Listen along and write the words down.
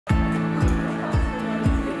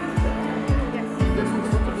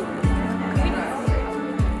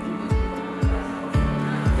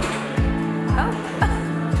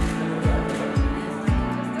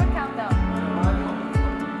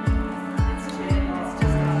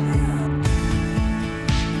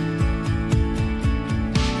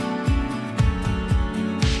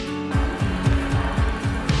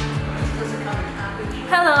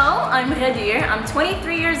Ghadir. I'm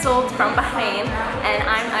 23 years old from Bahrain and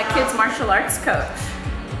I'm a kids martial arts coach.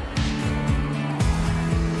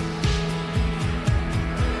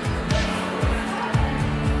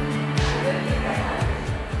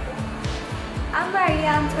 I'm Maria,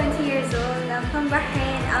 I'm 20 years old, I'm from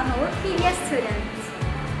Bahrain, I'm a Wikipedia student.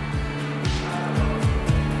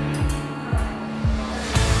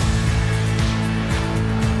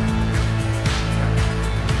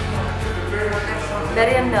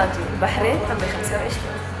 مريم ناجي، بحرين، عمري 25.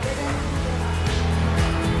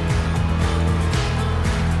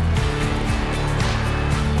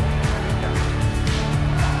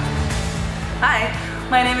 Hi,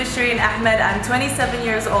 my name is Shireen Ahmed. I'm 27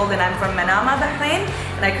 years old and I'm from Manama, Bahrain,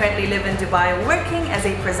 and I currently live in Dubai working as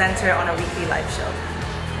a presenter on a weekly live show.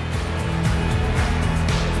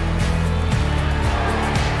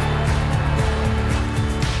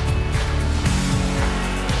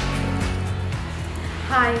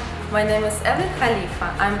 Hi, my name is Evelyn Khalifa.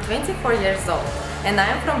 I'm 24 years old and I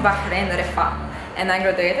am from Bahrain, Rifa, and I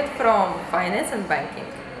graduated from finance and banking.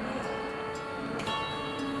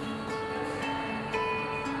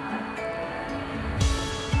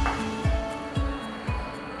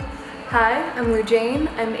 Hi, I'm Lujane.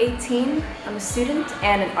 I'm 18. I'm a student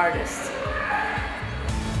and an artist.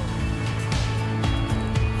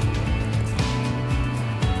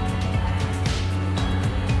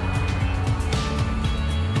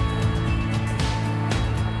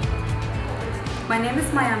 My name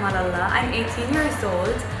is Maya Malalla. I'm 18 years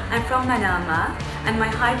old. I'm from Manama and my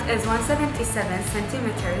height is 177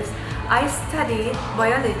 centimeters. I study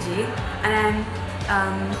biology and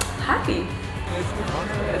I'm happy.